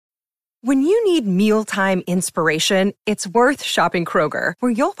When you need mealtime inspiration, it's worth shopping Kroger,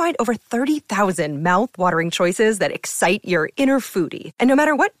 where you'll find over 30,000 mouth-watering choices that excite your inner foodie. And no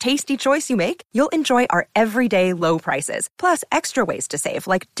matter what tasty choice you make, you'll enjoy our everyday low prices, plus extra ways to save,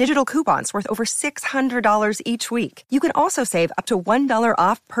 like digital coupons worth over $600 each week. You can also save up to $1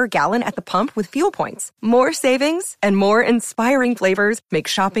 off per gallon at the pump with fuel points. More savings and more inspiring flavors make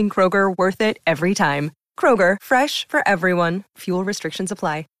shopping Kroger worth it every time. Kroger, fresh for everyone. Fuel restrictions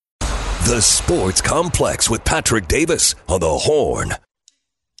apply. The Sports Complex with Patrick Davis on the Horn.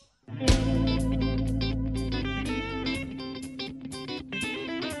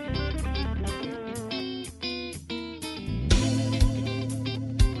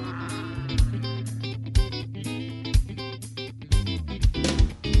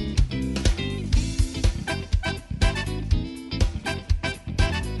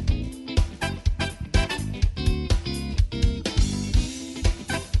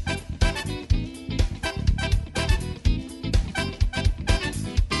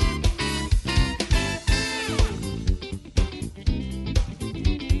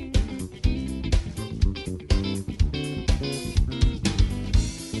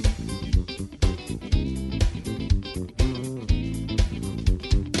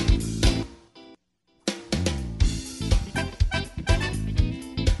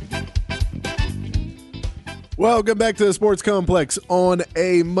 Welcome back to the Sports Complex on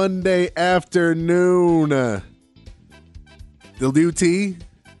a Monday afternoon. The UT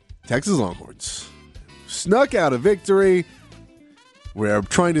Texas Longhorns snuck out a victory. We're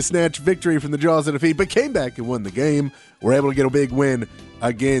trying to snatch victory from the jaws of defeat, but came back and won the game. We're able to get a big win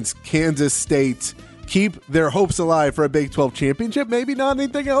against Kansas State. Keep their hopes alive for a Big 12 championship. Maybe not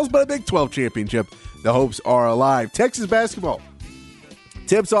anything else, but a Big 12 championship. The hopes are alive. Texas basketball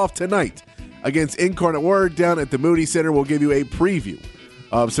tips off tonight against Incarnate Word down at the Moody Center. We'll give you a preview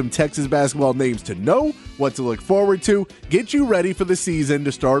of some Texas basketball names to know, what to look forward to, get you ready for the season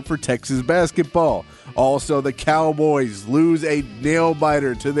to start for Texas basketball. Also, the Cowboys lose a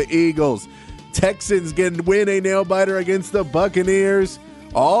nail-biter to the Eagles. Texans win a nail-biter against the Buccaneers.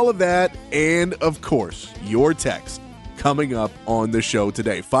 All of that, and, of course, your text coming up on the show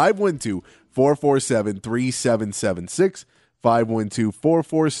today. 512-447-3776.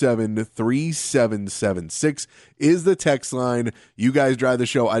 512-447-3776 is the text line. You guys drive the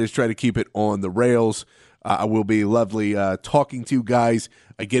show. I just try to keep it on the rails. I will be lovely talking to you guys,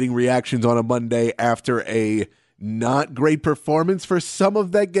 getting reactions on a Monday after a not great performance for some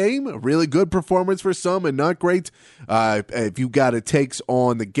of that game, a really good performance for some and not great. If you got a takes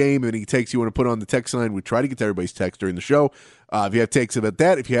on the game, any takes you want to put on the text line, we try to get to everybody's text during the show. If you have takes about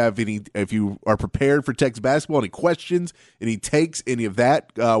that, if you are prepared for Texas basketball, any questions, any takes, any of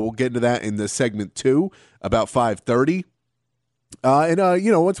that, we'll get into that in the segment 2 about 5:30.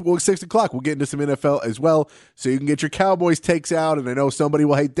 Once 6 o'clock, we'll get into some NFL as well, so you can get your Cowboys takes out. And I know somebody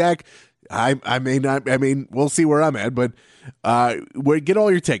will hate Dak. I may not. I mean, we'll see where I'm at, but we get all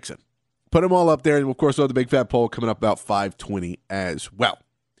your takes in, put them all up there, and of course, we'll have the big fat poll coming up about 5:20 as well.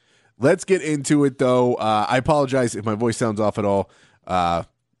 Let's get into it, though. I apologize if my voice sounds off at all. I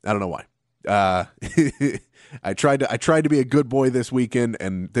don't know why. I tried to be a good boy this weekend,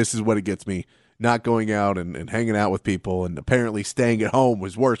 and this is what it gets me. Not going out and hanging out with people, and apparently staying at home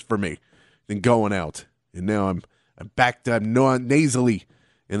was worse for me than going out. And now I'm back to nasally.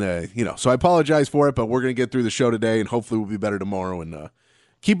 So I apologize for it, but we're going to get through the show today, and hopefully we'll be better tomorrow and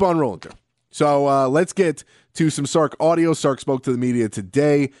keep on rolling through. So let's get to some Sark audio. Sark spoke to the media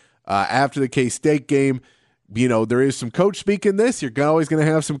today after the K-State game. There is some coach speak in this. You're always going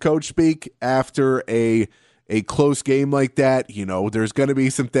to have some coach speak after a close game like that. There's going to be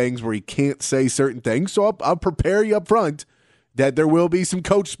some things where he can't say certain things. So I'll prepare you up front that there will be some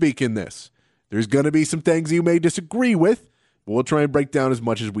coach speak in this. There's going to be some things you may disagree with. We'll try and break down as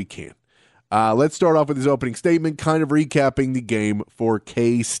much as we can. Let's start off with his opening statement, kind of recapping the game for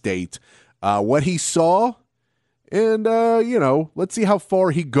K-State. What he saw, and, let's see how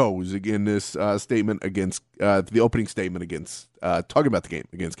far he goes in this statement against the opening statement against talking about the game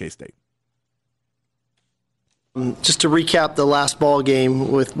against K-State. Just to recap the last ball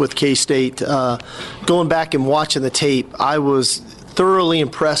game with K-State, going back and watching the tape, I was thoroughly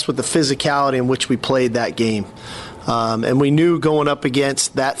impressed with the physicality in which we played that game. And we knew going up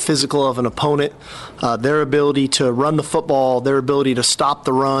against that physical of an opponent, their ability to run the football, their ability to stop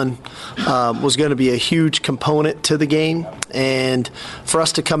the run was going to be a huge component to the game. And for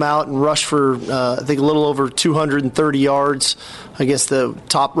us to come out and rush for, I think, a little over 230 yards against the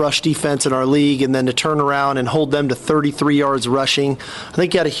top rush defense in our league, and then to turn around and hold them to 33 yards rushing, I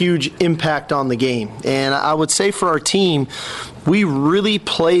think had a huge impact on the game. And I would say for our team, we really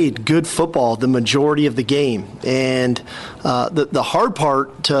played good football the majority of the game. And the hard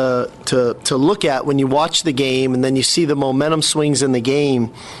part to look at when you watch the game and then you see the momentum swings in the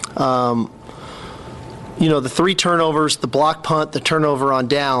game, the 3 turnovers, the block punt, the turnover on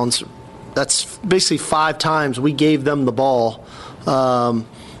downs, that's basically 5 times we gave them the ball.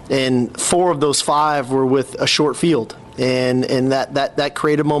 And 4 of those 5 were with a short field. And that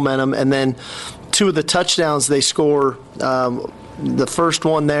created momentum. And then 2 of the touchdowns they score, the first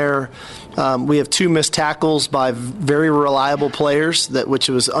one there, we have 2 missed tackles by very reliable players, which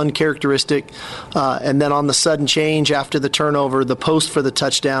was uncharacteristic. And then on the sudden change after the turnover, the post for the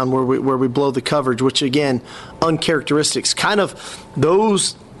touchdown where we blow the coverage, which again, uncharacteristics. Kind of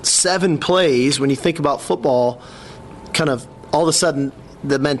those 7 plays, when you think about football, kind of all of a sudden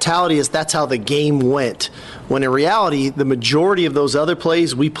the mentality is that's how the game went. When in reality, the majority of those other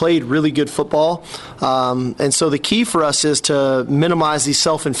plays, we played really good football. And so the key for us is to minimize these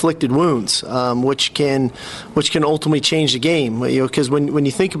self-inflicted wounds, which can ultimately change the game. Because when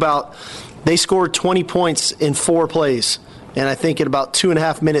you think about, they scored 20 points in 4 plays. And I think in about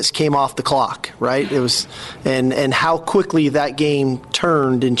 2.5 minutes came off the clock, right? It was, and how quickly that game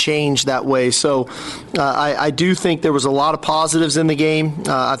turned and changed that way. So I do think there was a lot of positives in the game.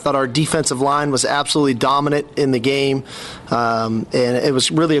 I thought our defensive line was absolutely dominant in the game. And it was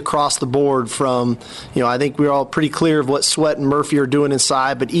really across the board from, I think we were all pretty clear of what Sweat and Murphy are doing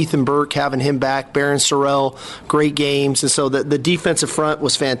inside, but Ethan Burke, having him back, Barron Sorrell, great games. And so the defensive front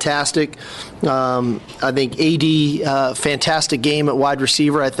was fantastic. I think AD, fantastic game at wide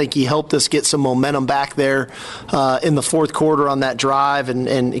receiver. I think he helped us get some momentum back there in the fourth quarter on that drive,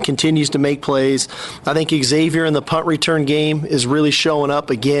 and it continues to make plays. I think Xavier in the punt return game is really showing up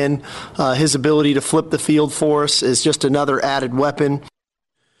again. His ability to flip the field for us is just another added weapon.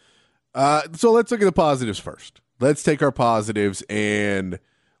 So let's look at the positives first. Let's take our positives and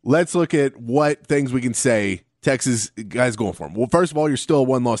let's look at what things we can say Texas guys going for them. Well, first of all, you're still a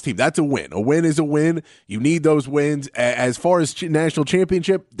 1-loss team. That's a win. A win is a win. You need those wins. As far as national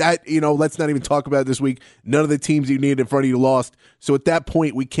championship, that, let's not even talk about it this week. None of the teams you needed in front of you lost. So at that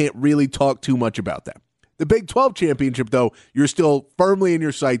point, we can't really talk too much about that. The Big 12 championship, though, you're still firmly in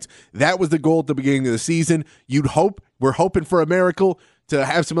your sights. That was the goal at the beginning of the season. We're hoping for a miracle to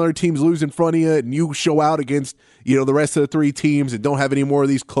have some other teams lose in front of you and you show out against, the rest of the 3 teams and don't have any more of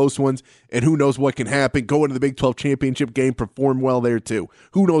these close ones, and who knows what can happen. Go into the Big 12 championship game, perform well there too.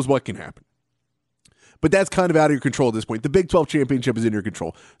 Who knows what can happen. But that's kind of out of your control at this point. The Big 12 championship is in your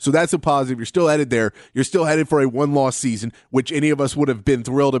control. So that's a positive. You're still headed there. You're still headed for a 1-loss season, which any of us would have been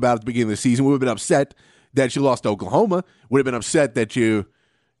thrilled about at the beginning of the season. We would have been upset that you lost to Oklahoma. Would have been upset that you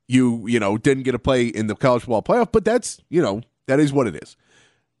didn't get to play in the college football playoff. But that's, that is what it is.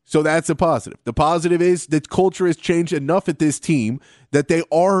 So that's a positive. The positive is that culture has changed enough at this team that they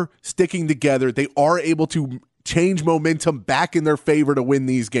are sticking together. They are able to change momentum back in their favor to win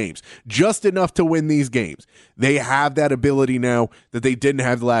these games. Just enough to win these games. They have that ability now that they didn't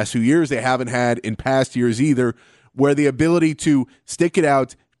have the last few years. They haven't had in past years either, where the ability to stick it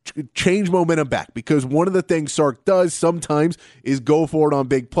out, change momentum back. Because one of the things Sark does sometimes is go for it on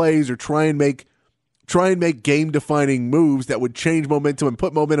big plays or try and make game-defining moves that would change momentum and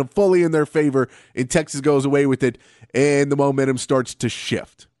put momentum fully in their favor, and Texas goes away with it, and the momentum starts to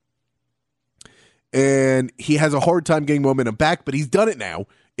shift. And he has a hard time getting momentum back, but he's done it now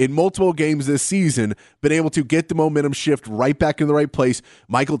in multiple games this season, been able to get the momentum shift right back in the right place.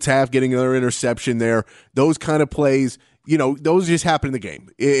 Michael Taft getting another interception there. Those kind of plays, those just happen in the game.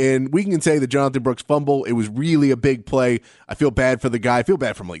 And we can say the Jonathan Brooks fumble, it was really a big play. I feel bad for the guy. I feel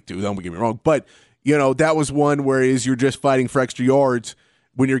bad for Malik, too. Don't get me wrong. But that was one where you're just fighting for extra yards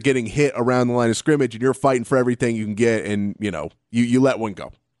when you're getting hit around the line of scrimmage and you're fighting for everything you can get, and, you let one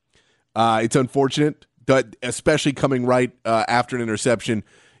go. It's unfortunate, but especially coming right after an interception,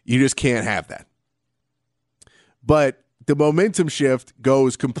 you just can't have that. But the momentum shift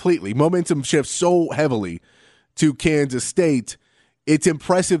goes completely. Momentum shifts so heavily to Kansas State, it's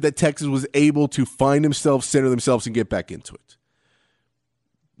impressive that Texas was able to find themselves, center themselves, and get back into it.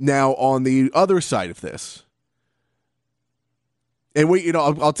 Now, on the other side of this, and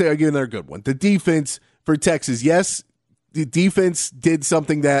I'll tell you, I'll give another good one. The defense for Texas, yes, the defense did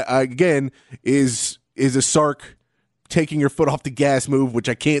something that, again, is a Sark taking your foot off the gas move, which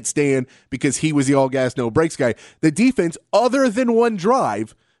I can't stand because he was the all gas, no brakes guy. The defense, other than one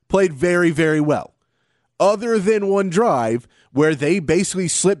drive, played very, very well. other than one drive where they basically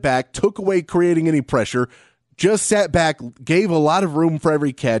slipped back, took away creating any pressure, just sat back, gave a lot of room for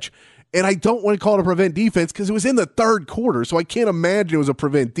every catch. And I don't want to call it a prevent defense because it was in the third quarter, so I can't imagine it was a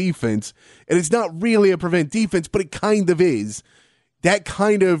prevent defense. And it's not really a prevent defense, but it kind of is. That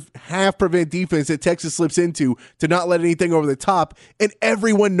kind of half prevent defense that Texas slips into to not let anything over the top, and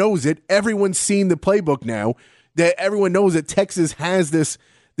everyone knows it. Everyone's seen the playbook now. That everyone knows that Texas has this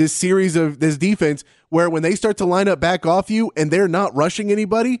series of this defense where when they start to line up back off you and they're not rushing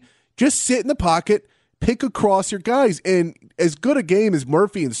anybody, just sit in the pocket, pick across your guys. And as good a game as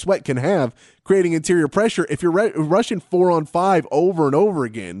Murphy and Sweat can have creating interior pressure, if you're rushing 4-on-5 over and over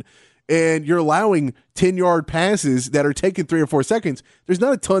again and you're allowing 10-yard passes that are taking 3 or 4 seconds, there's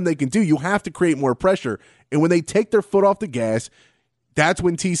not a ton they can do. You have to create more pressure. And when they take their foot off the gas, that's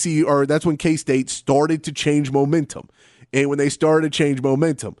when K-State started to change momentum. And when they started to change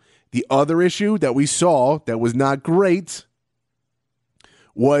momentum, the other issue that we saw that was not great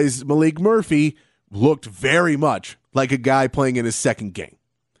was Maalik Murphy looked very much like a guy playing in his second game.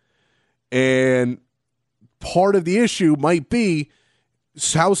 And part of the issue might be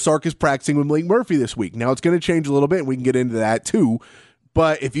how Sark is practicing with Maalik Murphy this week. Now, it's going to change a little bit, and we can get into that too.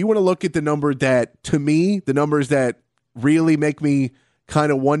 But if you want to look at the number that, to me, the numbers that really make me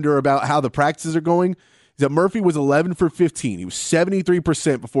kind of wonder about how the practices are going, is that Murphy was 11 for 15. He was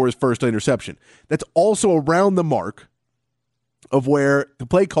 73% before his first interception. That's also around the mark of where the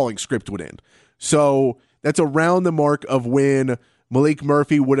play calling script would end. So that's around the mark of when Maalik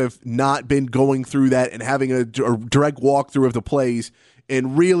Murphy would have not been going through that and having a direct walkthrough of the plays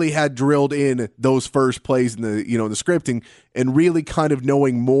and really had drilled in those first plays in the scripting and really kind of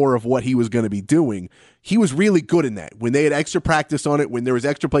knowing more of what he was going to be doing. He was really good in that. When they had extra practice on it, when there was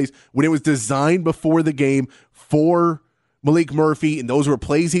extra plays, when it was designed before the game for Maalik Murphy, and those were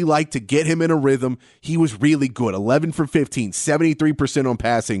plays he liked to get him in a rhythm, he was really good. 11 for 15, 73% on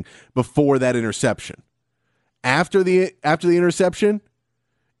passing before that interception. After the interception,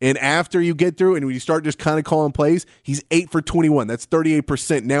 and after you get through and when you start just kind of calling plays, he's 8 for 21. That's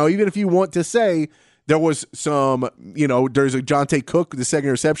 38%. Now, even if you want to say there was some, there's a Jonte Cook, the second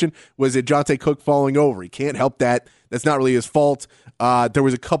interception, was a Jonte Cook falling over. He can't help that. That's not really his fault. There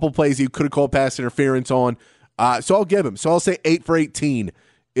was a couple plays he could have called pass interference on. So I'll give him. So I'll say 8 for 18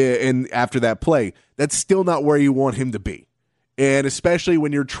 after that play. That's still not where you want him to be. And especially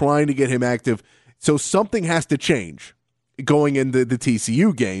when you're trying to get him active. So something has to change going into the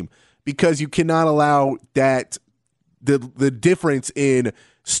TCU game because you cannot allow that the difference in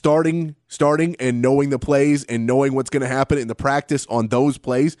starting and knowing the plays and knowing what's going to happen in the practice on those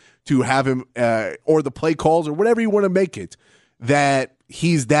plays to have him or the play calls or whatever you want to make it, that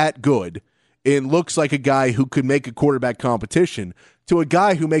he's that good and looks like a guy who could make a quarterback competition to a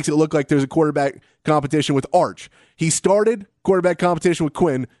guy who makes it look like there's a quarterback competition with Arch. He started quarterback competition with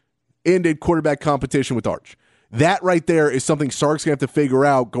Quinn, ended quarterback competition with Arch. That right there is something Sark's going to have to figure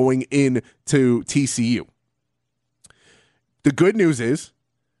out going into TCU. The good news is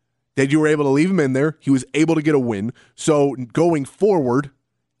that you were able to leave him in there. He was able to get a win. So going forward,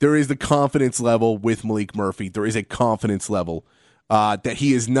 there is the confidence level with Maalik Murphy. There is a confidence level that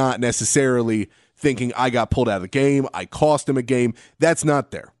he is not necessarily thinking, I got pulled out of the game, I cost him a game. That's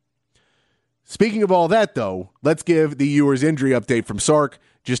not there. Speaking of all that, though, let's give the Ewers injury update from Sark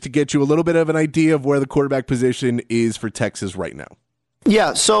just to get you a little bit of an idea of where the quarterback position is for Texas right now.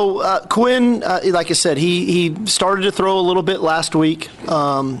 Yeah, so Quinn, like I said, he started to throw a little bit last week.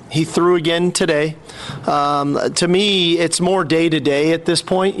 He threw again today. To me, it's more day-to-day at this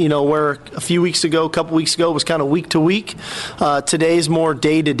point, where a couple weeks ago, it was kind of week-to-week. Today's more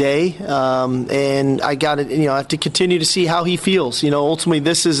day-to-day, and I got I have to continue to see how he feels. Ultimately,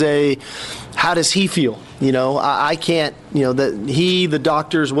 this is how does he feel? I can't, the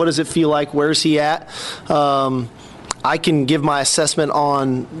doctors, what does it feel like? Where's he at? I can give my assessment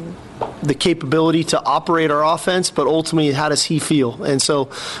on the capability to operate our offense, but ultimately, how does he feel? And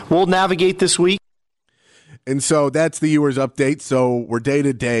so we'll navigate this week. And so that's the Ewers update. So we're day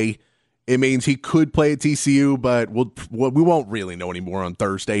to day. It means he could play at TCU, but we won't really know anymore on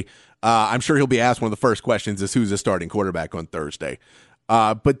Thursday. I'm sure he'll be asked one of the first questions is who's the starting quarterback on Thursday.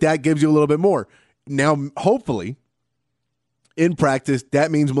 But that gives you a little bit more. Now, hopefully, in practice, that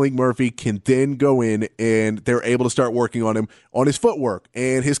means Maalik Murphy can then go in and they're able to start working on him, on his footwork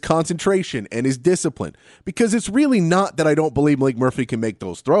and his concentration and his discipline. Because it's really not that I don't believe Maalik Murphy can make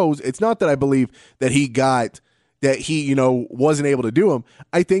those throws. It's not that I believe that he wasn't able to do them.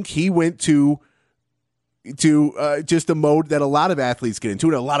 I think he went to just the mode that a lot of athletes get into,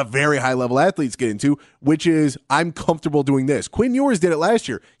 and a lot of very high-level athletes get into, which is, I'm comfortable doing this. Quinn Ewers did it last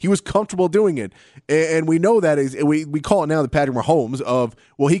year. He was comfortable doing it. And we know that is, we call it now the Patrick Mahomes of,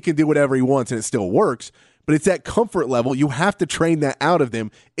 well, he can do whatever he wants and it still works. But it's that comfort level. You have to train that out of them.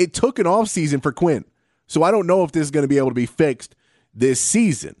 It took an offseason for Quinn. So I don't know if this is going to be able to be fixed this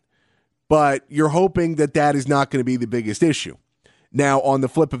season. But you're hoping that that is not going to be the biggest issue. Now, on the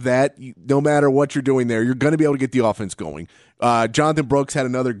flip of that, no matter what you're doing there, you're going to be able to get the offense going. Jonathan Brooks had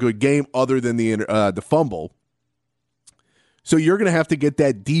another good game other than the fumble. So you're going to have to get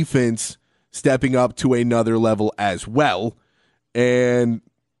that defense stepping up to another level as well. And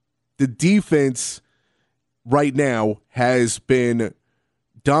the defense right now has been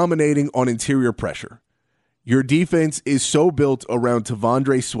dominating on interior pressure. Your defense is so built around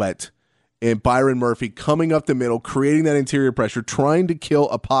Tavondre Sweat and Byron Murphy coming up the middle, creating that interior pressure, trying to kill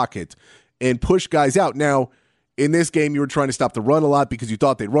a pocket and push guys out. Now, in this game, you were trying to stop the run a lot because you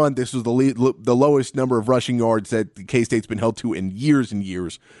thought they'd run. This was the lowest number of rushing yards that K-State's been held to in years and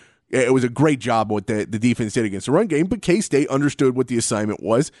years. It was a great job what the defense did against the run game, but K-State understood what the assignment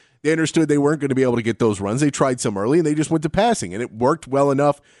was. They understood they weren't going to be able to get those runs. They tried some early, and they just went to passing, and it worked well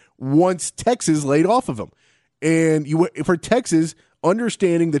enough once Texas laid off of them. And for Texas,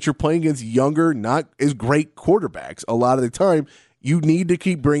 understanding that you're playing against younger, not as great quarterbacks a lot of the time, you need to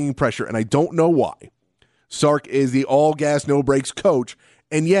keep bringing pressure, and I don't know why. Sark is the all-gas, no-brakes coach,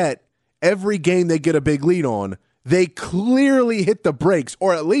 and yet every game they get a big lead on, they clearly hit the brakes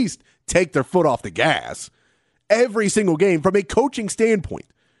or at least take their foot off the gas every single game from a coaching standpoint.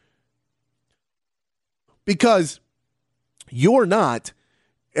 Because you're not,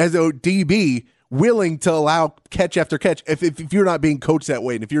 as a DB, willing to allow catch after catch if you're not being coached that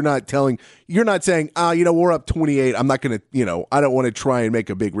way, and if you're not saying, we're up 28, I'm not going to, I don't want to try and make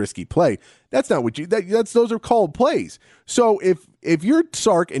a big risky play. That's not what those are called plays. So if you're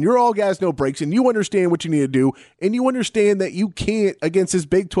Sark and you're all gas, no brakes, and you understand what you need to do, and you understand that you can't against this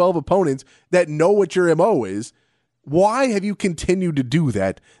Big 12 opponents that know what your MO is, why have you continued to do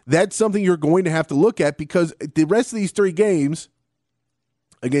that? That's something you're going to have to look at, because the rest of these three games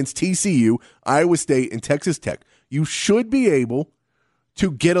against TCU, Iowa State, and Texas Tech, you should be able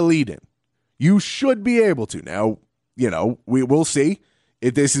to get a lead in. You should be able to. Now, we'll see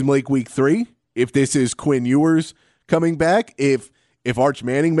if this is Malik Week 3, if this is Quinn Ewers coming back, if Arch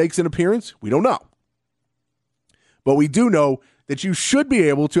Manning makes an appearance, we don't know. But we do know that you should be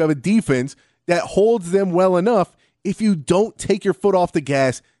able to have a defense that holds them well enough if you don't take your foot off the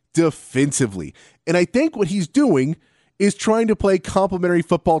gas defensively. And I think what he's doing is trying to play complementary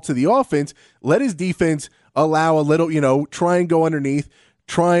football to the offense, let his defense allow a little, try and go underneath,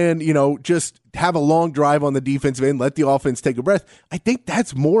 try and, just have a long drive on the defensive end, let the offense take a breath. I think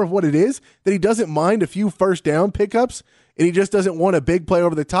that's more of what it is, that he doesn't mind a few first down pickups, and he just doesn't want a big play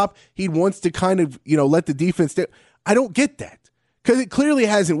over the top. He wants to kind of, let the defense I don't get that, because it clearly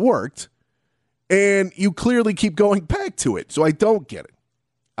hasn't worked, and you clearly keep going back to it. So I don't get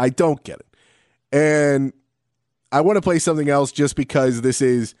it. And I want to play something else just because this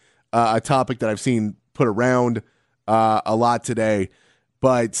is a topic that I've seen put around a lot today.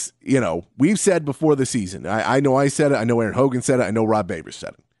 But, we've said before the season, I know I said it, I know Aaron Hogan said it, I know Rob Babers said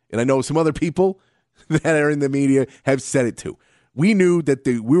it. And I know some other people that are in the media have said it too. We knew that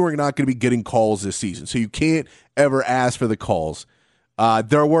we were not going to be getting calls this season, so you can't ever ask for the calls.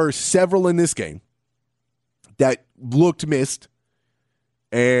 There were several in this game that looked missed.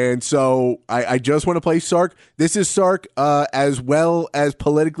 And so I just want to play Sark. This is Sark as well as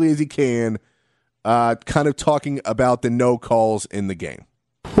politically as he can, kind of talking about the no calls in the game.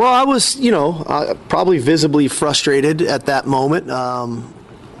 Well, I was, probably visibly frustrated at that moment.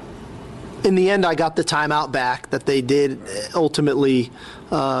 In the end, I got the timeout back that they did ultimately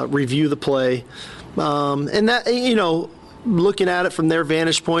review the play. And that, looking at it from their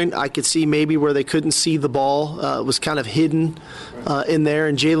vantage point, I could see maybe where they couldn't see the ball. It was kind of hidden in there,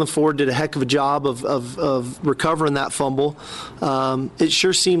 and Jalen Ford did a heck of a job of recovering that fumble. It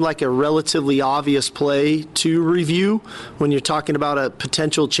sure seemed like a relatively obvious play to review when you're talking about a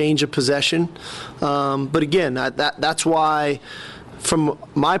potential change of possession. But again, that's why, from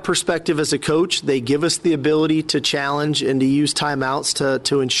my perspective as a coach, they give us the ability to challenge and to use timeouts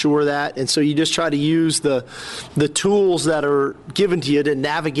to ensure that. And so you just try to use the tools that are given to you to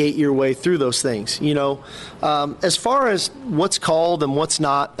navigate your way through those things. As far as what's called and what's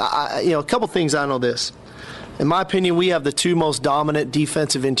not, a couple things I know this. In my opinion, we have the two most dominant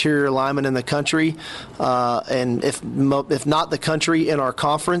defensive interior linemen in the country, and if not the country, in our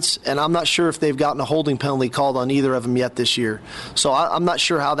conference. And I'm not sure if they've gotten a holding penalty called on either of them yet this year. So I'm not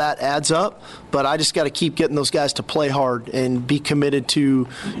sure how that adds up. but I just got to keep getting those guys to play hard and be committed to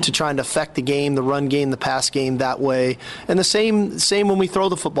trying to affect the game, the run game, the pass game that way. And the same when we throw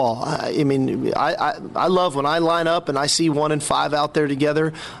the football. I mean, I love when I line up and I see 1 and 5 out there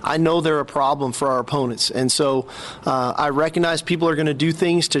together. I know they're a problem for our opponents. And so I recognize people are going to do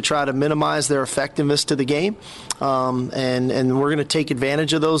things to try to minimize their effectiveness to the game. And we're going to take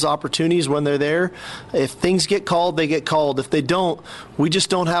advantage of those opportunities when they're there. If things get called, they get called. If they don't, we just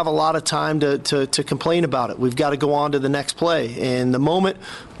don't have a lot of time to complain about it. We've got to go on to the next play. And the moment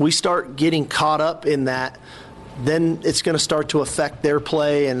we start getting caught up in that, then it's going to start to affect their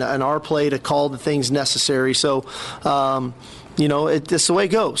play and our play to call the things necessary. So, it's the way it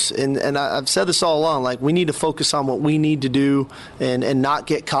goes. And I've said this all along, like, we need to focus on what we need to do and not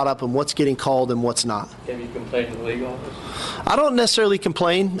get caught up in what's getting called and what's not. Have you complained to the league office? I don't necessarily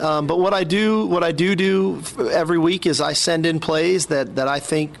complain, but what I do every week is I send in plays that I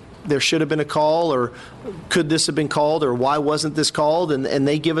think there should have been a call, or could this have been called, or why wasn't this called, and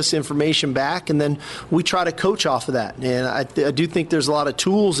they give us information back, and then we try to coach off of that. And I do think there's a lot of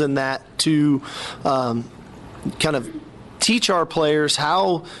tools in that to kind of teach our players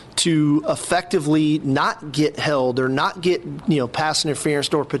how to effectively not get held or not get pass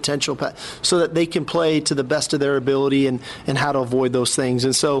interference or potential so that they can play to the best of their ability and how to avoid those things.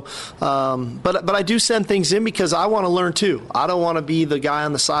 And so but I do send things in because I want to learn too. I don't want to be the guy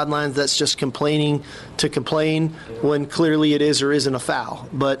on the sidelines that's just complaining to complain when clearly it is or isn't a foul.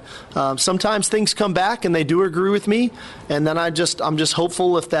 But sometimes things come back and they do agree with me, and then I'm just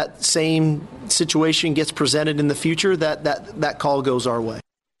hopeful if that same situation gets presented in the future that call goes our way.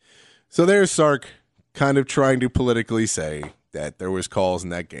 So there's Sark kind of trying to politically say that there was calls in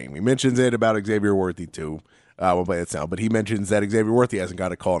that game. He mentions it about Xavier Worthy too. We'll play that sound, but he mentions that Xavier Worthy hasn't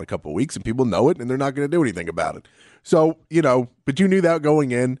got a call in a couple of weeks, and people know it, and they're not going to do anything about it. So, but you knew that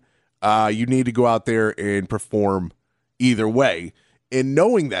going in. You need to go out there and perform either way. And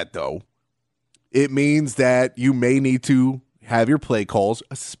knowing that, though, it means that you may need to have your play calls,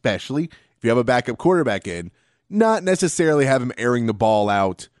 especially if you have a backup quarterback in, not necessarily have him airing the ball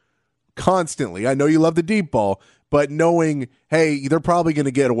out constantly. I know you love the deep ball, but knowing, hey, they're probably going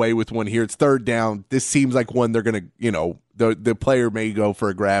to get away with one here. It's third down. This seems like one they're going to, the player may go for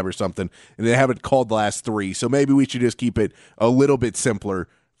a grab or something, and they haven't called the last 3. So maybe we should just keep it a little bit simpler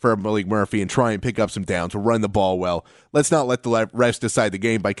for Malik Murphy and try and pick up some downs, to run the ball well. Let's not let the refs decide the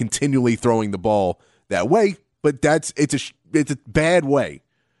game by continually throwing the ball that way. But it's a bad way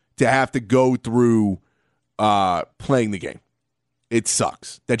to have to go through playing the game. It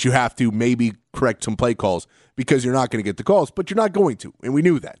sucks that you have to maybe correct some play calls because you're not going to get the calls, but you're not going to, and we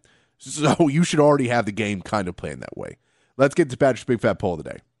knew that. So you should already have the game kind of planned that way. Let's get to Patrick's Big Fat Poll of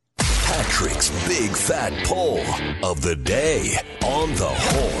the day. Patrick's Big Fat Poll of the day on the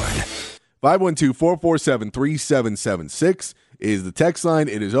Horn. 512-447-3776 is the text line.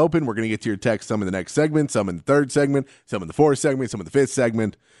 It is open. We're going to get to your text, some in the next segment, some in the third segment, some in the fourth segment, some in the fifth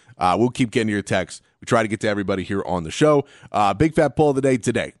segment. We'll keep getting to your text. We try to get to everybody here on the show. Big Fat Poll of the day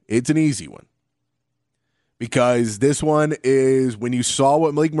today. It's an easy one, because this one is when you saw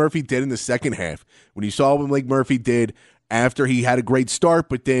what Malik Murphy did in the second half, when you saw what Malik Murphy did after he had a great start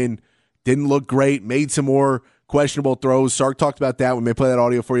but then didn't look great, made some more questionable throws. Sark talked about that. We may play that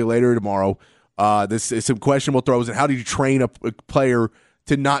audio for you later tomorrow. This is some questionable throws, and how do you train a player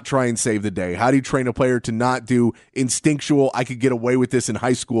to not try and save the day? How do you train a player to not do instinctual, I could get away with this in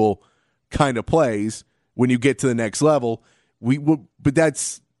high school kind of plays when you get to the next level? But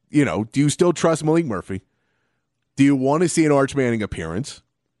that's, do you still trust Malik Murphy? Do you want to see an Arch Manning appearance?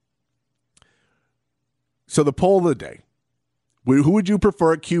 So the poll of the day, who would you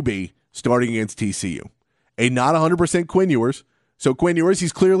prefer at QB starting against TCU? A not 100% Quinn Ewers. So Quinn Ewers,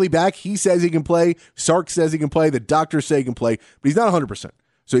 he's clearly back. He says he can play. Sark says he can play. The doctors say he can play, but he's not 100%.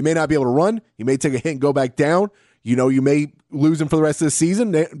 So he may not be able to run. He may take a hit and go back down. You may lose him for the rest of the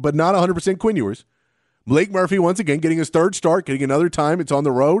season, but not 100% Quinn Ewers. Malik Murphy, once again, getting his third start, getting another time. It's on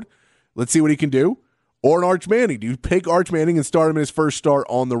the road. Let's see what he can do. Or an Arch Manning. Do you pick Arch Manning and start him in his first start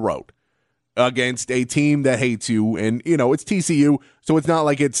on the road against a team that hates you? And, it's TCU, so it's not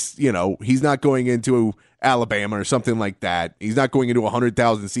like it's, he's not going into Alabama or something like that. He's not going into a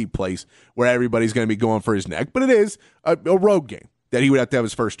 100,000-seat place where everybody's going to be going for his neck. But it is a road game that he would have to have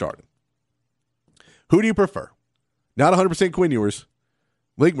his first start in. Who do you prefer? Not 100% Quinn Ewers,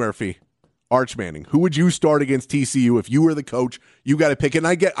 Malik Murphy, Arch Manning. Who would you start against TCU if you were the coach? You got to pick it.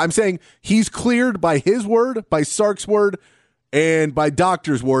 And I'm saying he's cleared by his word, by Sark's word, and by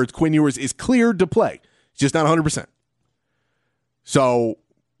doctor's words. Quinn Ewers is cleared to play. It's just not 100%. So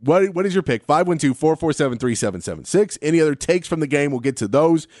What is your pick? 512-447-3776. Any other takes from the game? We'll get to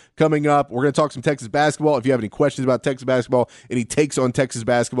those coming up. We're going to talk some Texas basketball. If you have any questions about Texas basketball, any takes on Texas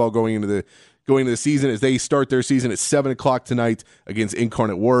basketball going into the season as they start their season at 7 o'clock tonight against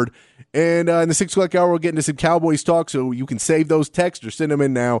Incarnate Word. And in the 6 o'clock hour, we'll get into some Cowboys talk, so you can save those texts or send them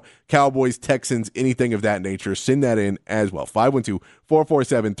in now. Cowboys, Texans, anything of that nature. Send that in as well.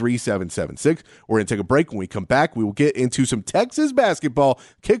 512-447-3776. We're going to take a break. When we come back, we will get into some Texas basketball.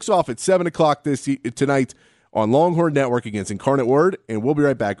 Kicks off at 7 o'clock tonight on Longhorn Network against Incarnate Word, and we'll be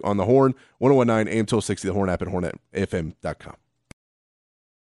right back on The Horn, 101.9 AM 1260, The Horn app, and hornetfm.com.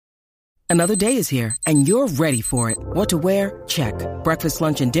 Another day is here, and you're ready for it. What to wear? Check. Breakfast,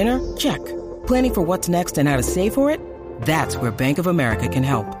 lunch, and dinner? Check. Planning for what's next and how to save for it? That's where Bank of America can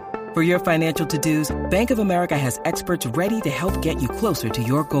help. For your financial to-dos, Bank of America has experts ready to help get you closer to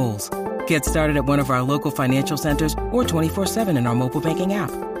your goals. Get started at one of our local financial centers or 24/7 in our mobile banking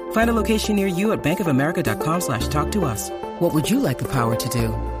app. Find a location near you at bankofamerica.com/talktous. What would you like the power to do?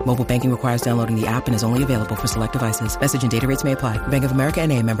 Mobile banking requires downloading the app and is only available for select devices. Message and data rates may apply. Bank of America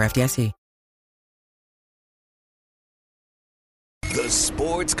NA, member FDIC. The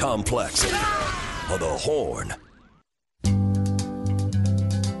Sports Complex of The Horn.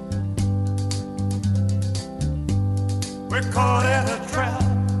 We're caught in a trap.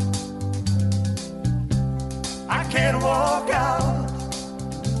 I can't walk out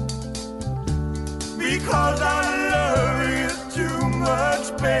because I love you too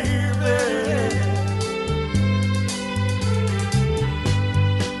much, baby.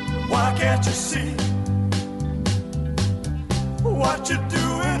 Why can't you see what you're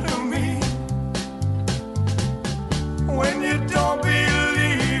doing to me when you don't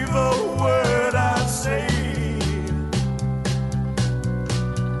believe a word I say?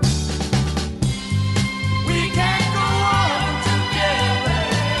 We can't go on together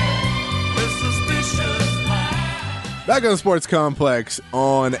with suspicious minds. Back on the Sports Complex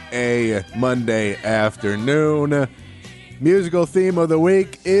on a Monday afternoon. Musical theme of the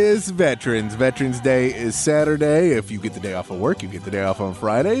week is Veterans. Veterans Day is Saturday. If you get the day off of work, you get the day off on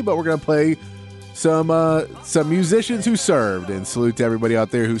Friday. But we're going to play some musicians who served, and salute to everybody out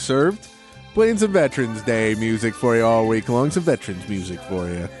there who served. Playing some Veterans Day music for you all week long. Some veterans music for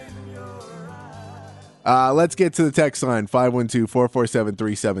you. Let's get to the text line,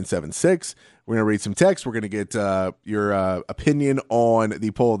 512-447-3776. We're going to read some text. We're going to get your opinion on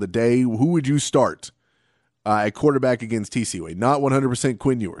the poll of the day. Who would you start at quarterback against TCU? Not 100%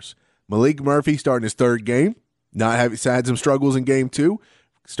 Quinn Ewers. Malik Murphy starting his third game. Had some struggles in game 2.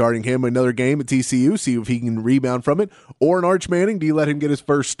 Starting him another game at TCU, see if he can rebound from it. Or an Arch Manning, do you let him get his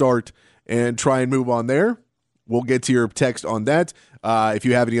first start and try and move on there? We'll get to your text on that. If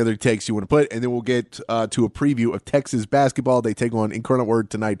you have any other takes you want to put, and then we'll get to a preview of Texas basketball. They take on Incarnate Word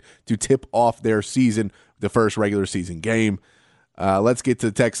tonight to tip off their season, the first regular season game. Let's get to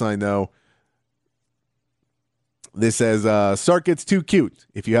the text line, though. This says, Sark gets too cute.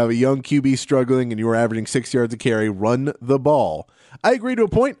 If you have a young QB struggling and you are averaging 6 yards a carry, run the ball. I agree to a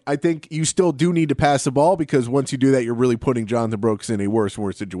point. I think you still do need to pass the ball because once you do that, you're really putting Jonathan Brooks in a worse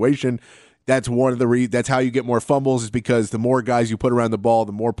situation. That's one of the that's how you get more fumbles, is because the more guys you put around the ball,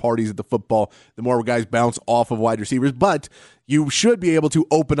 the more parties at the football, the more guys bounce off of wide receivers. But you should be able to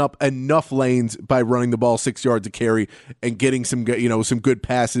open up enough lanes by running the ball 6 yards a carry and getting some good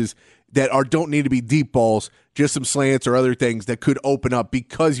passes that don't need to be deep balls, just some slants or other things that could open up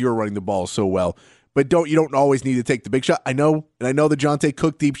because you're running the ball so well. But you don't always need to take the big shot. I know the Jonte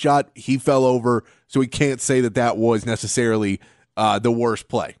Cook deep shot, he fell over, so we can't say that was necessarily the worst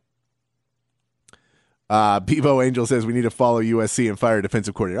play. Bevo Angel says we need to follow USC and fire a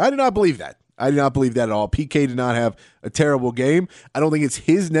defensive coordinator. I do not believe that. I do not believe that at all. PK did not have a terrible game. I don't think it's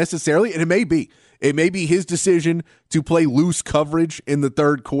his necessarily, and it may be. It may be his decision to play loose coverage in the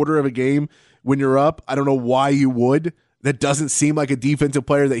third quarter of a game when you're up. I don't know why you would. That doesn't seem like a defensive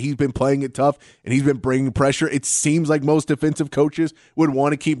player that he's been playing it tough and he's been bringing pressure. It seems like most defensive coaches would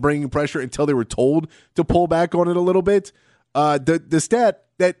want to keep bringing pressure until they were told to pull back on it a little bit. The stat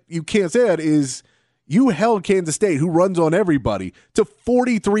that you can't say that is you held Kansas State, who runs on everybody, to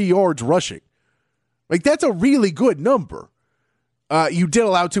 43 yards rushing. Like, that's a really good number. You did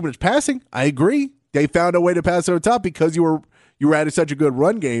allow too much passing. I agree. They found a way to pass over top because you were at such a good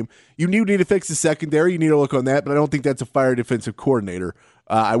run game. You need to fix the secondary. You need to look on that, but I don't think that's a fire defensive coordinator.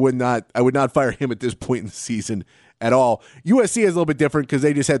 I would not fire him at this point in the season at all. USC is a little bit different because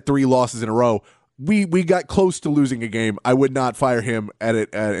they just had 3 losses in a row. We got close to losing a game. I would not fire him at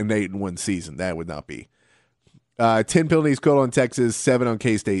an 8-1 season. That would not be. 10 penalties called on Texas, 7 on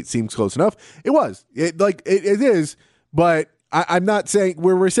K-State. Seems close enough. It was. It is, but I'm not saying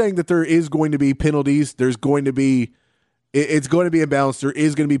we're saying that there is going to be penalties. There's going to be it's going to be imbalanced. There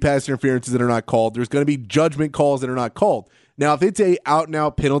is going to be pass interferences that are not called. There's going to be judgment calls that are not called. Now, if it's a out and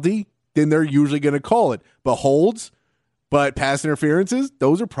out penalty, then they're usually going to call it. But holds, but pass interferences,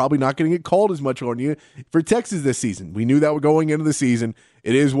 those are probably not going to get called as much on you for Texas this season. We knew that going into the season.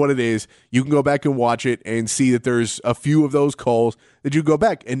 It is what it is. You can go back and watch it and see that there's a few of those calls that you go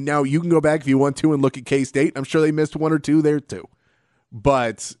back. And now you can go back if you want to and look at K-State. I'm sure they missed one or two there too.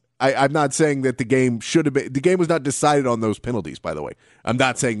 But I'm not saying that the game should have been. The game was not decided on those penalties, by the way. I'm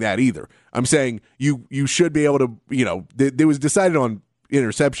not saying that either. I'm saying you should be able to, it was decided on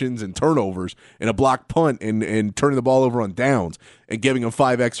interceptions and turnovers and a blocked punt and turning the ball over on downs and giving them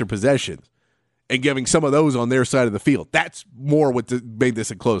 5 extra possessions and giving some of those on their side of the field. That's more what made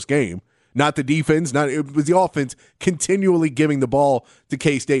this a close game. Not the defense. It was the offense continually giving the ball to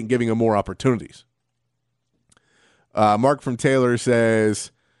K-State and giving them more opportunities. Mark from Taylor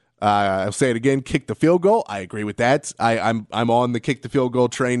says, I'll say it again, kick the field goal. I agree with that. I'm on the kick the field goal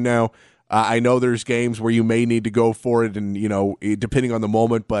train now. I know there's games where you may need to go for it and, depending on the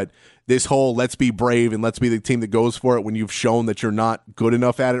moment, but this whole let's be brave and let's be the team that goes for it when you've shown that you're not good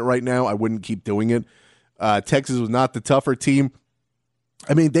enough at it right now, I wouldn't keep doing it. Texas was not the tougher team.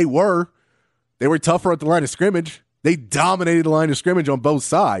 I mean, they were tougher at the line of scrimmage. They dominated the line of scrimmage on both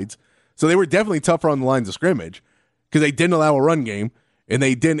sides. So they were definitely tougher on the lines of scrimmage because they didn't allow a run game. And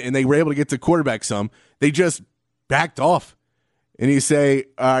they were able to get to quarterback some. They just backed off. And you say,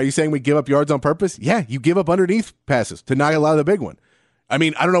 are you saying we give up yards on purpose? Yeah, you give up underneath passes to not allow the big one. I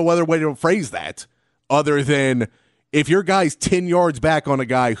mean, I don't know other way to phrase that other than if your guy's 10 yards back on a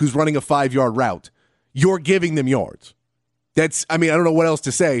guy who's running a 5-yard route, you're giving them yards. I don't know what else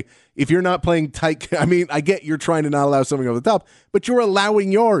to say. If you're not playing tight, I get you're trying to not allow something over the top, but you're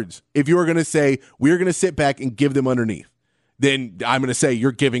allowing yards. If you're going to say, we're going to sit back and give them underneath, then I'm going to say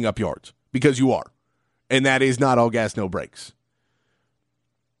you're giving up yards because you are. And that is not all gas, no brakes.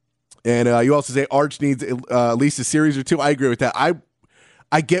 And you also say Arch needs at least a series or two. I agree with that.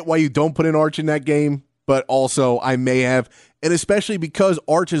 I get why you don't put an Arch in that game, but also I may have. And especially because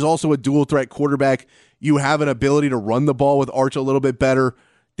Arch is also a dual threat quarterback, you have an ability to run the ball with Arch a little bit better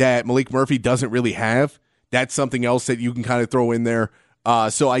that Malik Murphy doesn't really have. That's something else that you can kind of throw in there.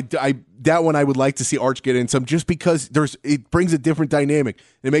 So I that one I would like to see Arch get in some just because it brings a different dynamic.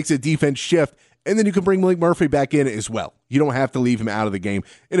 It makes a defense shift, and then you can bring Malik Murphy back in as well. You don't have to leave him out of the game.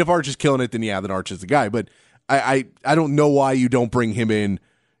 And if Arch is killing it, then yeah, then Arch is the guy. But I don't know why you don't bring him in,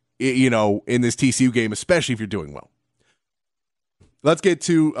 in this TCU game, especially if you're doing well. Let's get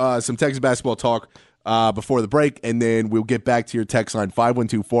to some Texas basketball talk before the break, and then we'll get back to your text line,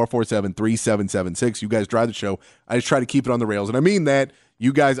 512-447-3776. You guys drive the show. I just try to keep it on the rails, and I mean that.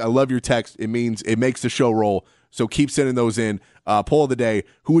 You guys, I love your text. It means it makes the show roll, so keep sending those in. Poll of the day,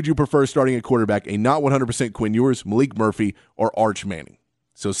 who would you prefer starting at quarterback, a not 100% Quinn Ewers, Malik Murphy, or Arch Manning?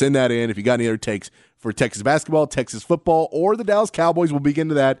 So send that in if you got any other takes for Texas basketball, Texas football, or the Dallas Cowboys. We'll begin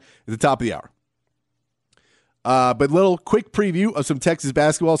to that at the top of the hour. But little quick preview of some Texas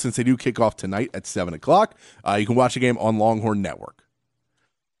basketball since they do kick off tonight at 7 o'clock. You can watch the game on Longhorn Network.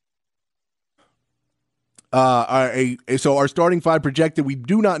 So our starting five projected, we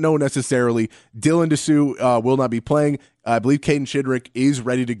do not know necessarily. Dylan Dessou will not be playing. I believe Caden Shidrick is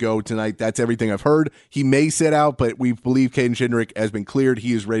ready to go tonight. That's everything I've heard. He may sit out, but we believe Caden Shidrick has been cleared.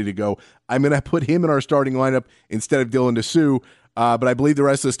 He is ready to go. I'm going to put him in our starting lineup instead of Dylan Dessou. But I believe the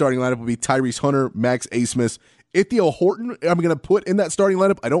rest of the starting lineup will be Tyrese Hunter, Max Abmas, Ithiel Horton. I'm going to put in that starting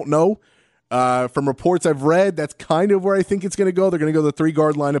lineup. I don't know. From reports I've read, that's kind of where I think it's going to go. They're going to go the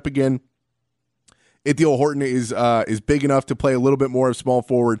 3-guard lineup again. Ithiel Horton is big enough to play a little bit more of small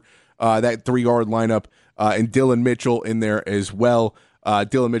forward, that 3-guard lineup, and Dylan Mitchell in there as well.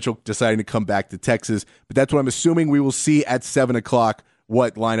 Dylan Mitchell deciding to come back to Texas. But that's what I'm assuming we will see at 7 o'clock.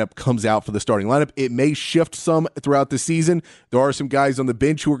 What lineup comes out for the starting lineup. It may shift some throughout the season. There are some guys on the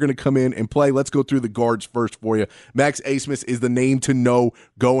bench who are going to come in and play. Let's go through the guards first for you. Max Abmas is the name to know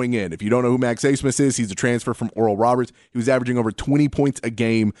going in. If you don't know who Max Abmas is, he's a transfer from Oral Roberts. He was averaging over 20 points a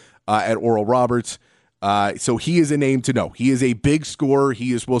game at Oral Roberts. So he is a name to know. He is a big scorer.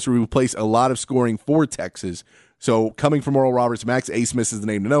 He is supposed to replace a lot of scoring for Texas. So coming from Oral Roberts, Max Abmas is the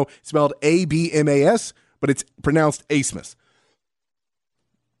name to know. It's spelled Abmas, but it's pronounced Abmas.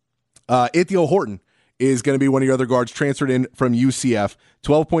 Ithiel Horton is going to be one of your other guards transferred in from UCF.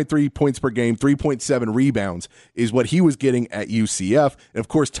 12.3 points per game, 3.7 rebounds is what he was getting at UCF. And, of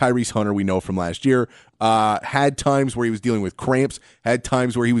course, Tyrese Hunter, we know from last year, had times where he was dealing with cramps, had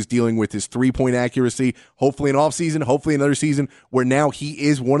times where he was dealing with his three-point accuracy, hopefully an offseason, hopefully another season, where now he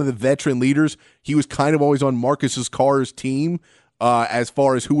is one of the veteran leaders. He was kind of always on Marcus Carr's team as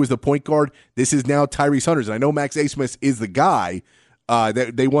far as who was the point guard. This is now Tyrese Hunter's. And I know Max Abmas is the guy,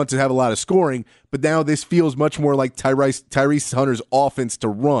 that they want to have a lot of scoring, but now this feels much more like Tyrese Hunter's offense to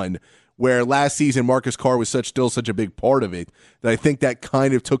run, where last season Marcus Carr was still such a big part of it that I think that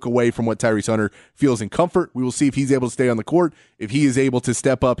kind of took away from what Tyrese Hunter feels in comfort. We will see if he's able to stay on the court, if he is able to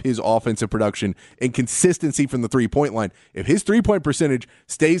step up his offensive production and consistency from the three-point line. If his three-point percentage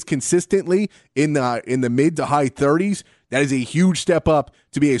stays consistently in the mid to high 30s, that is a huge step up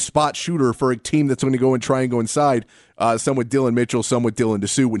to be a spot shooter for a team that's going to go and try and go inside, some with Dylan Mitchell, some with Dylan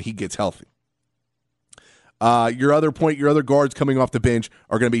Dessou when he gets healthy. Your other guards coming off the bench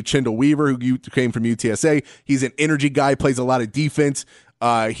are going to be Chendall Weaver, who came from UTSA. He's an energy guy, plays a lot of defense.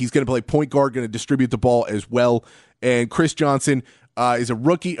 He's going to play point guard, going to distribute the ball as well. And Chris Johnson is a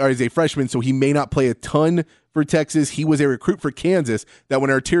rookie, or is a freshman, so he may not play a ton for Texas. He was a recruit for Kansas that when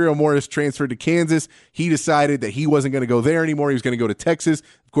Arterio Morris transferred to Kansas, he decided that he wasn't going to go there anymore. He was going to go to Texas.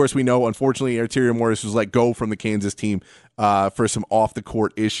 Of course, we know, unfortunately, Arterio Morris was let go from the Kansas team for some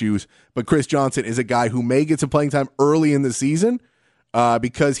off-the-court issues. But Chris Johnson is a guy who may get some playing time early in the season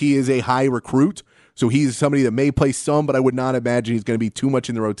because he is a high recruit. So he's somebody that may play some, but I would not imagine he's going to be too much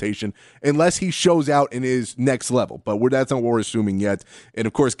in the rotation unless he shows out in his next level. But that's not what we're assuming yet. And,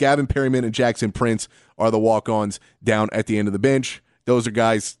 of course, Gavin Perryman and Jackson Prince are the walk-ons down at the end of the bench. Those are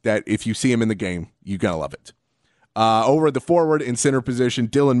guys that if you see them in the game, you're going to love it. Over at the forward and center position,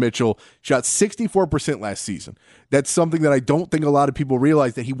 Dylan Mitchell shot 64% last season. That's something that I don't think a lot of people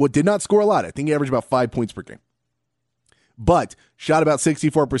realize, that he did not score a lot. I think he averaged about 5 points per game. But shot about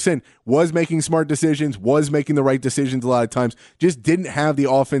 64%, was making smart decisions, was making the right decisions a lot of times, just didn't have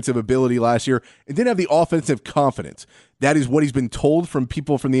the offensive ability last year and didn't have the offensive confidence. That is what he's been told from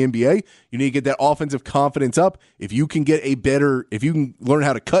people from the NBA. You need to get that offensive confidence up. If you can if you can learn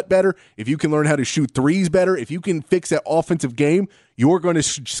how to cut better, if you can learn how to shoot threes better, if you can fix that offensive game, you're going to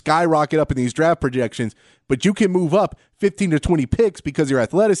skyrocket up in these draft projections. But you can move up 15 to 20 picks because of your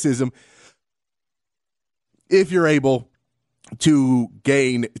athleticism if you're able to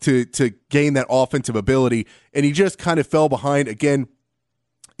gain that offensive ability. And he just kind of fell behind again.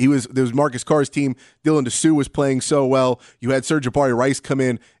 There was Marcus Carr's team. Dylan Dessou was playing so well. You had Serge-Jabari Rice come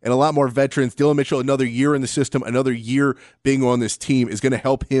in and a lot more veterans. Dylan Mitchell, another year in the system, another year being on this team is going to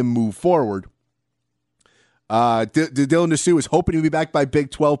help him move forward. Dylan Dessou is hoping to be back by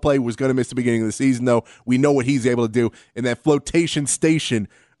Big 12 play. Was going to miss the beginning of the season, though. We know what he's able to do. And that flotation station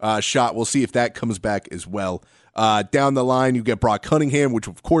shot, we'll see if that comes back as well. Down the line, you get Brock Cunningham, which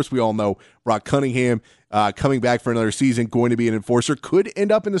of course we all know. Brock Cunningham coming back for another season, going to be an enforcer. Could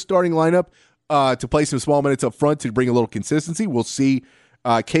end up in the starting lineup to play some small minutes up front to bring a little consistency. We'll see.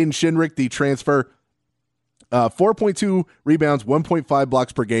 Caden Shinrick, the transfer, 4.2 rebounds, 1.5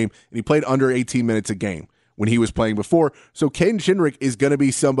 blocks per game, and he played under 18 minutes a game when he was playing before. So Caden Shinrick is going to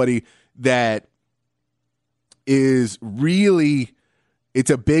be somebody that is really... It's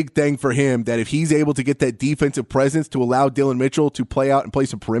a big thing for him that if he's able to get that defensive presence to allow Dylan Mitchell to play out and play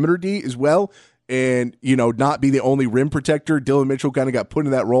some perimeter D as well, and, not be the only rim protector. Dylan Mitchell kind of got put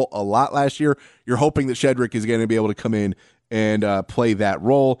in that role a lot last year. You're hoping that Shedrick is going to be able to come in and play that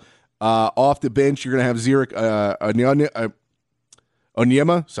role. Off the bench, you're going to have Zurich Onyema.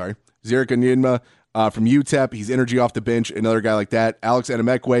 Zurich Onyema from UTEP. He's energy off the bench, another guy like that. Alex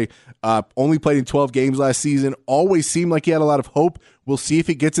Adamekwe only played in 12 games last season. Always seemed like he had a lot of hope. We'll see if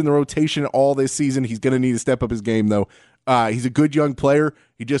he gets in the rotation all this season. He's going to need to step up his game, though. He's a good young player.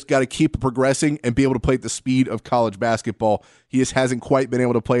 He just got to keep progressing and be able to play at the speed of college basketball. He just hasn't quite been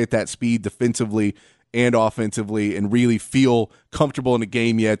able to play at that speed defensively and offensively and really feel comfortable in the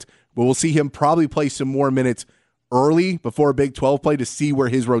game yet. But we'll see him probably play some more minutes early before Big 12 play to see where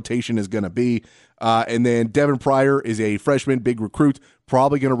his rotation is going to be. And then Devin Pryor is a freshman, big recruit,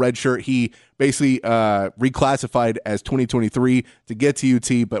 probably going to redshirt. He basically reclassified as 2023 to get to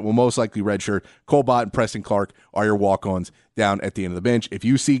UT, but will most likely redshirt. Cole Bott and Preston Clark are your walk-ons down at the end of the bench. If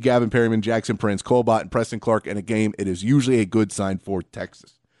you see Gavin Perryman, Jackson Prince, Cole Bott, and Preston Clark in a game, it is usually a good sign for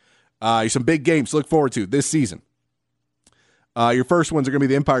Texas. Some big games to look forward to this season. Your first ones are going to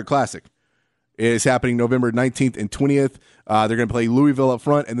be the Empire Classic. It's happening November 19th and 20th. They're going to play Louisville up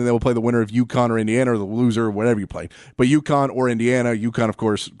front, and then they will play the winner of UConn or Indiana, or the loser, whatever you play. But UConn or Indiana, UConn, of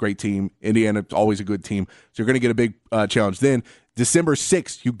course, great team. Indiana, always a good team. So you're going to get a big challenge. Then December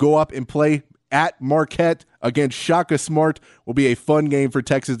 6th, you go up and play at Marquette against Shaka Smart will be a fun game for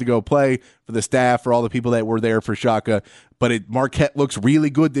Texas to go play, for the staff, for all the people that were there for Shaka. But Marquette looks really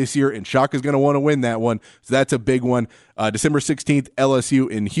good this year, and Shaka's going to want to win that one. So that's a big one. December 16th, LSU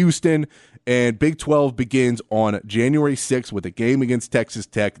in Houston. And Big 12 begins on January 6th with a game against Texas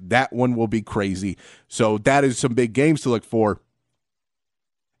Tech. That one will be crazy. So that is some big games to look for.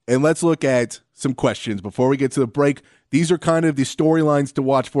 And let's look at some questions before we get to the break. These are kind of the storylines to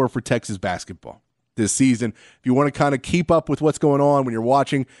watch for Texas basketball this season. If you want to kind of keep up with what's going on when you're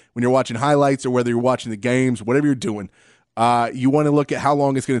watching highlights, or whether you're watching the games, whatever you're doing, you want to look at how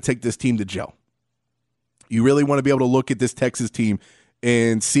long it's going to take this team to gel. You really want to be able to look at this Texas team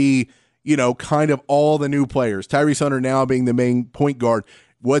and see, kind of all the new players. Tyrese Hunter now being the main point guard.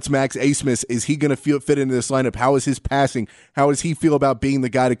 What's Max Abmas? Is he going to fit into this lineup? How is his passing? How does he feel about being the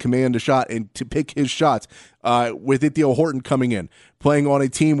guy to command a shot and to pick his shots? With Ithiel Horton coming in, playing on a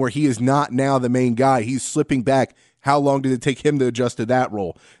team where he is not now the main guy. He's slipping back. How long did it take him to adjust to that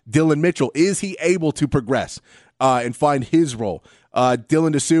role? Dillon Mitchell, is he able to progress and find his role?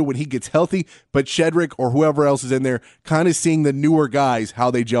 Dylan Disu when he gets healthy, but Shedrick or whoever else is in there, kind of seeing the newer guys, how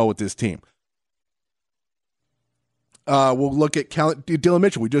they gel with this team. We'll look at Dillon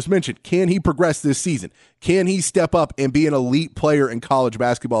Mitchell. We just mentioned, can he progress this season? Can he step up and be an elite player in college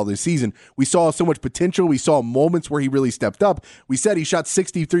basketball this season? We saw so much potential. We saw moments where he really stepped up. We said he shot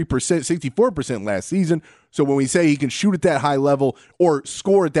 63%, 64% last season. So when we say he can shoot at that high level or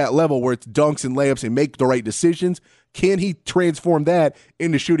score at that level where it's dunks and layups and make the right decisions, can he transform that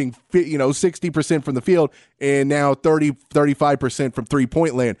into shooting 60% from the field and now 35% from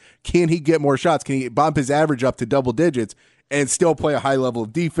three-point land? Can he get more shots? Can he bump his average up to double digits and still play a high level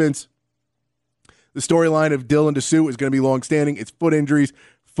of defense? The storyline of Dylan Disu is going to be long-standing. It's foot injuries.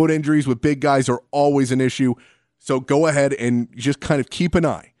 Foot injuries with big guys are always an issue. So go ahead and just kind of keep an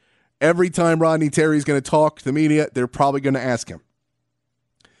eye. Every time Rodney Terry is going to talk to the media, they're probably going to ask him,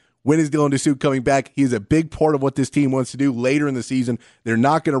 when is Dylan Disu coming back? He is a big part of what this team wants to do later in the season. They're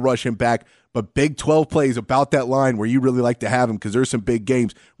not going to rush him back, but Big 12 plays about that line where you really like to have him, because there's some big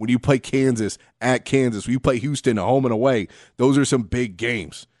games. When you play Kansas at Kansas, when you play Houston home and away, those are some big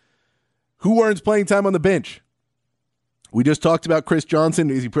games. Who earns playing time on the bench? We just talked about Chris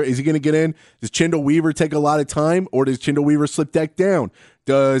Johnson. Is he going to get in? Does Chendall Weaver take a lot of time, or does Chendall Weaver slip that down?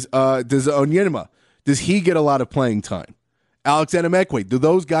 Does Onyema, does he get a lot of playing time? Alex Anamekwe, do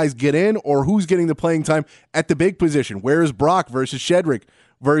those guys get in, or who's getting the playing time at the big position? Where is Brock versus Shedrick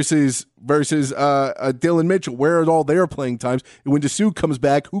versus Dillon Mitchell? Where are all their playing times? And when Disu comes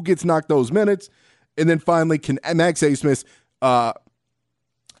back, who gets knocked those minutes? And then finally, can Max Abmas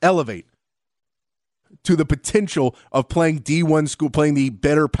elevate to the potential of playing D1 school, playing the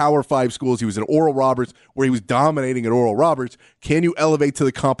better Power 5 schools? He was at Oral Roberts, where he was dominating at Oral Roberts. Can you elevate to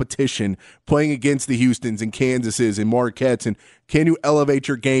the competition, playing against the Houstons and Kansases and Marquettes? And can you elevate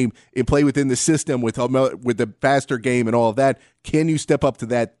your game and play within the system with the faster game and all of that? Can you step up to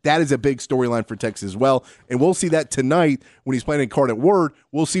that? That is a big storyline for Texas as well. And we'll see that tonight when he's playing in Incarnate Word.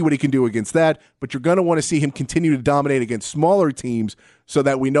 We'll see what he can do against that. But you're going to want to see him continue to dominate against smaller teams, so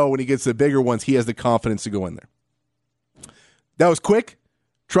that we know when he gets the bigger ones, he has the confidence to go in there. That was quick.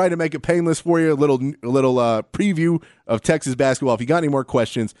 Try to make it painless for you. A little preview of Texas basketball. If you got any more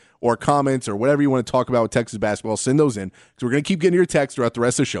questions or comments or whatever you want to talk about with Texas basketball, send those in, because we're going to keep getting your texts throughout the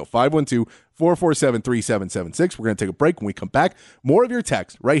rest of the show. 512-447-3776. We're going to take a break. When we come back, more of your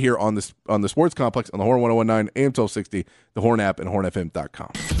text right here on the Sports Complex on the Horn 1019 AM 1260, the Horn app, and hornfm.com.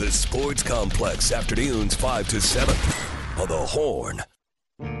 The Sports Complex, afternoons 5 to 7 on the Horn.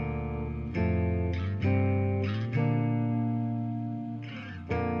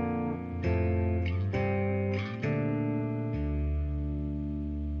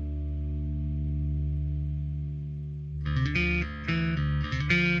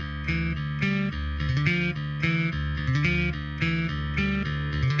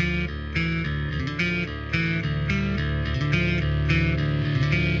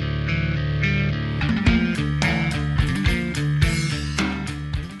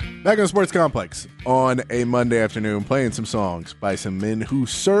 Back on the Sports Complex on a Monday afternoon, playing some songs by some men and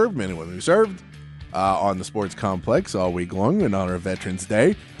women who served on the Sports Complex all week long in honor of Veterans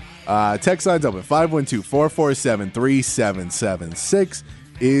Day. Text line's open. 512-447-3776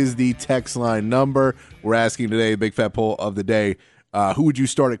 is the text line number. We're asking today, the big fat poll of the day, who would you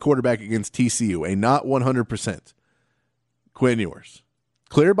start at quarterback against TCU? A not 100%. Quinn Ewers.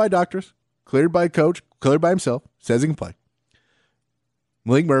 Cleared by doctors, cleared by coach, cleared by himself, says he can play.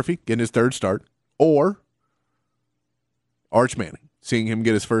 Malik Murphy getting his third start, or Arch Manning, seeing him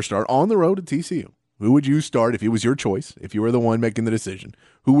get his first start on the road at TCU. Who would you start if it was your choice, if you were the one making the decision?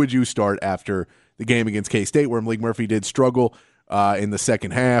 Who would you start after the game against K-State where Malik Murphy did struggle in the second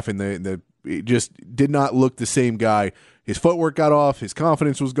half and it just did not look the same guy? His footwork got off. His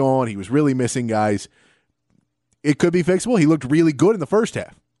confidence was gone. He was really missing guys. It could be fixable. He looked really good in the first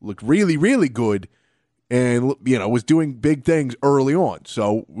half. Looked really, really good and, was doing big things early on.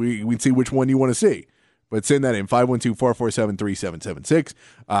 So we'd see which one you want to see. But send that in, 512-447-3776.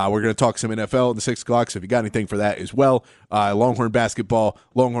 We're going to talk some NFL at the 6 o'clock, so if you got anything for that as well. Longhorn basketball,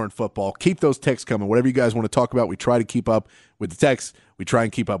 Longhorn football. Keep those texts coming. Whatever you guys want to talk about, we try to keep up with the texts. We try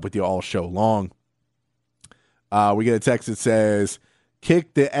and keep up with you all show long. We get a text that says,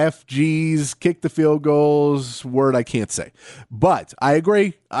 kick the FGs, kick the field goals, word I can't say. But I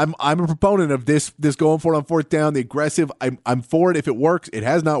agree. I'm a proponent of this going for it on fourth down, the aggressive. I'm for it if it works. It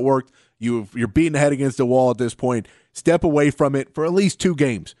has not worked. You're beating the head against the wall at this point. Step away from it for at least 2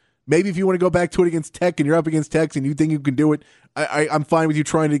 games. Maybe if you want to go back to it against Tech and you're up against Tech and you think you can do it, I'm fine with you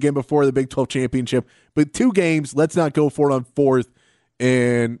trying it again before the Big 12 championship. But 2 games, let's not go for it on fourth.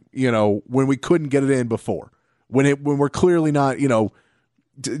 And, when we couldn't get it in before, when we're clearly not,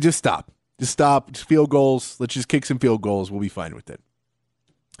 just stop. Just stop. Just field goals. Let's just kick some field goals. We'll be fine with it.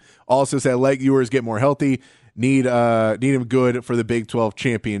 Also said leg viewers get more healthy. Need him good for the Big 12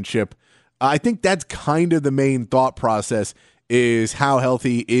 championship. I think that's kind of the main thought process is how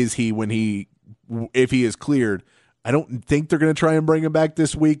healthy is he if he is cleared. I don't think they're going to try and bring him back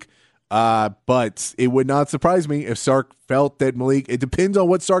this week, but it would not surprise me if Sark felt that Malik, it depends on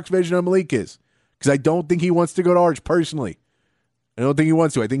what Sark's vision of Malik is, because I don't think he wants to go to Arch personally. I don't think he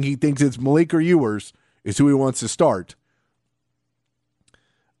wants to. I think he thinks it's Malik or Ewers is who he wants to start.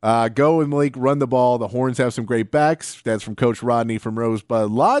 Go with Malik, run the ball. The Horns have some great backs. That's from Coach Rodney from Rosebud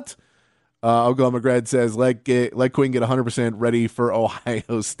Lot. Oklahoma grad says, let Quinn get 100% ready for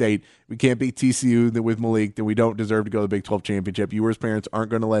Ohio State. We can't beat TCU with Malik, then we don't deserve to go to the Big 12 championship. Ewers' parents aren't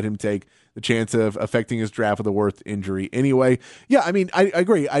going to let him take the chance of affecting his draft with a worth injury anyway. Yeah, I mean, I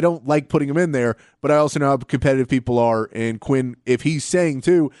agree. I don't like putting him in there, but I also know how competitive people are. And Quinn, if he's saying,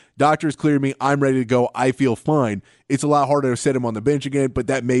 too, doctors cleared me, I'm ready to go, I feel fine, it's a lot harder to set him on the bench again, but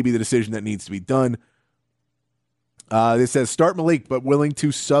that may be the decision that needs to be done. This says, start Malik, but willing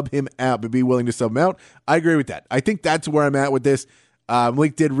to sub him out, but be willing to sub him out. I agree with that. I think that's where I'm at with this.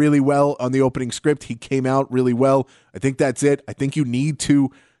 Malik did really well on the opening script. He came out really well. I think that's it. I think you need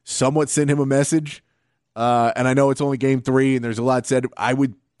to somewhat send him a message. And I know it's only game 3, and there's a lot said. I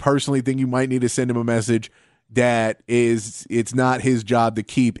would personally think you might need to send him a message that it's not his job to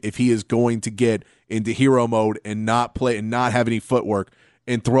keep if he is going to get into hero mode and not play and not have any footwork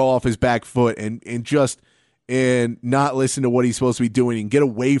and throw off his back foot and not listen to what he's supposed to be doing and get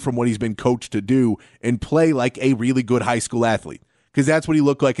away from what he's been coached to do and play like a really good high school athlete. Because that's what he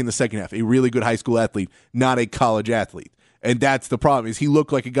looked like in the second half, a really good high school athlete, not a college athlete. And that's the problem, is he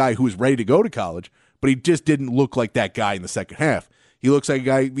looked like a guy who was ready to go to college, but he just didn't look like that guy in the second half. He looks like a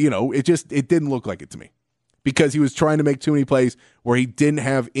guy, it didn't look like it to me. Because he was trying to make too many plays where he didn't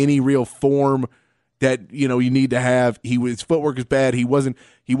have any real form that you need to have. His footwork is bad. He wasn't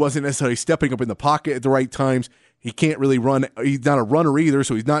necessarily stepping up in the pocket at the right times. He can't really run. He's not a runner either,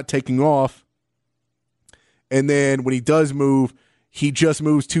 so he's not taking off. And then when he does move, he just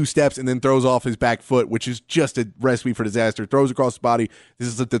moves 2 steps and then throws off his back foot, which is just a recipe for disaster. Throws across his body. This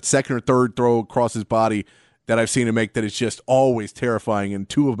is like the second or third throw across his body that I've seen him make that is just always terrifying, and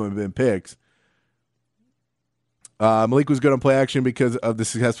 2 of them have been picks. Malik was good on play action because of the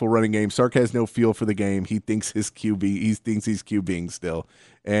successful running game. Sark has no feel for the game. He thinks he's QBing still.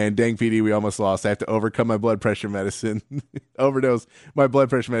 And dang PD, we almost lost. I have to overcome my blood pressure medicine. Overdose my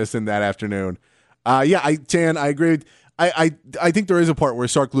blood pressure medicine that afternoon. Chan, I agree. I think there is a part where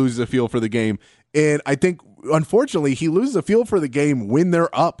Sark loses a feel for the game. And I think, unfortunately, he loses a feel for the game when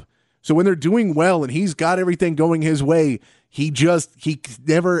they're up. So when they're doing well and he's got everything going his way,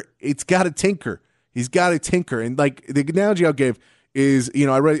 it's got to tinker. He's got to tinker. And like the analogy I'll give is,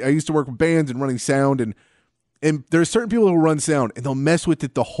 I used to work with bands and running sound, and there's certain people who run sound and they'll mess with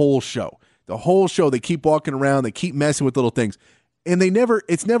it the whole show. The whole show, they keep walking around, they keep messing with little things. And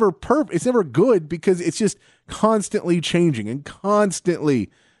it's never perfect. It's never good because it's just constantly changing and constantly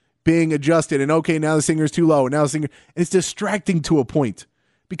being adjusted. And okay, now the singer's too low, and now and it's distracting to a point.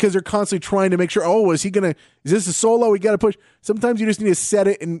 Because they're constantly trying to make sure, is this a solo? We got to push. Sometimes you just need to set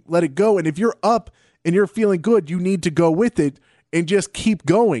it and let it go. And if you're up and you're feeling good, you need to go with it and just keep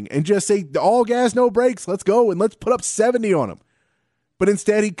going and just say, all gas, no brakes. Let's go and let's put up 70 on them. But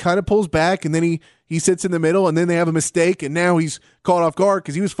instead, he kind of pulls back, and then he sits in the middle, and then they have a mistake, and now he's caught off guard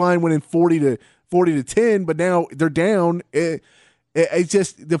because he was fine winning 40 to 10, but now they're down. It's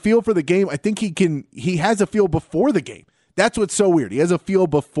just the feel for the game. I think he has a feel before the game. That's what's so weird. He has a feel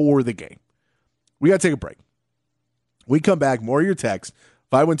before the game. We got to take a break. We come back, more of your texts,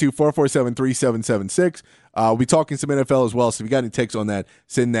 512-447-3776. We'll be talking some NFL as well, so if you got any texts on that,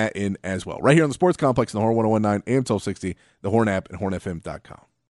 send that in as well. Right here on the Sports Complex in the Horn 1019, AM 1260, the Horn app, and hornfm.com.